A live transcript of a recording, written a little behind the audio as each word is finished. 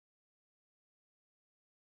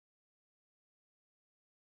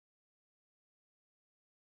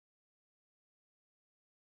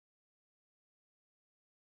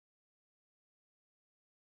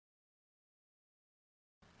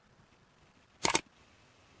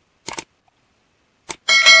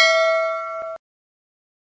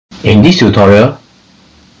In this tutorial,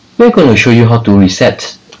 we're going to show you how to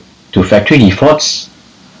reset to factory defaults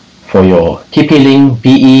for your TP-Link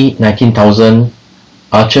BE19000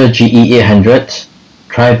 Archer GE800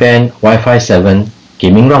 tri-band Wi-Fi 7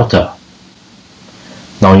 gaming router.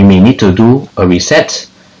 Now you may need to do a reset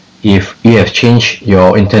if you have changed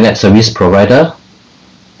your internet service provider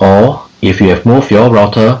or if you have moved your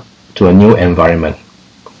router to a new environment.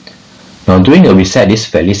 Now doing a reset is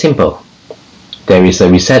fairly simple. There is a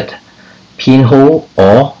reset pinhole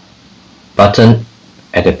or button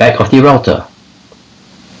at the back of the router.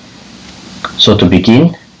 So to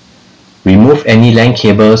begin, remove any LAN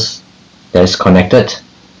cables that is connected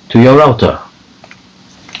to your router.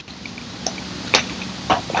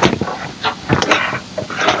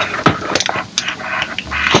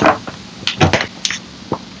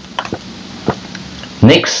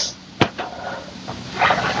 Next,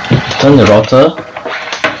 turn the router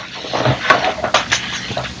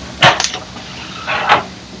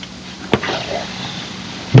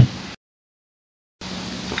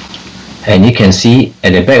and you can see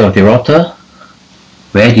at the back of the router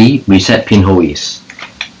where the reset pinhole is.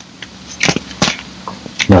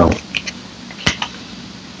 Now,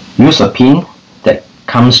 use a pin that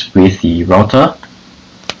comes with the router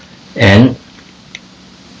and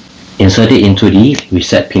insert it into the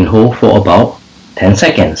reset pinhole for about 10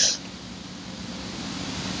 seconds.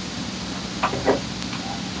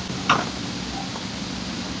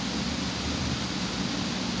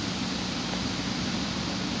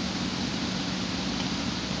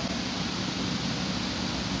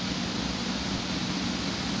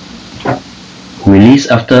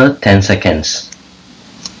 Release after 10 seconds.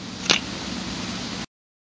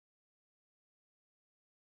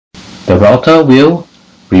 The router will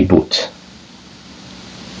reboot.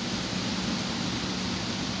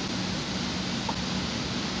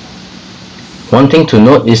 One thing to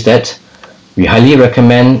note is that we highly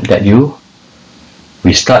recommend that you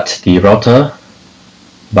restart the router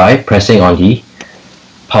by pressing on the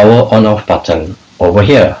power on-off button over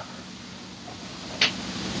here.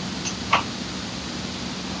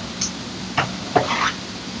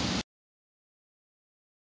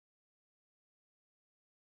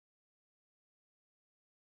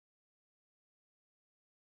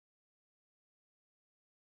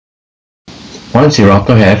 Once the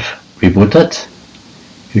router have rebooted,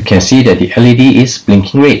 you can see that the LED is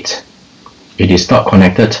blinking red. It is not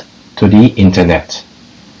connected to the internet.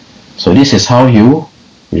 So this is how you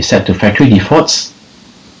reset to factory defaults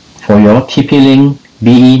for your TP-Link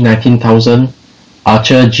BE19000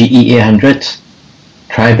 Archer GE800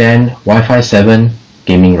 tri-band Wi-Fi 7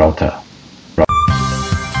 gaming router.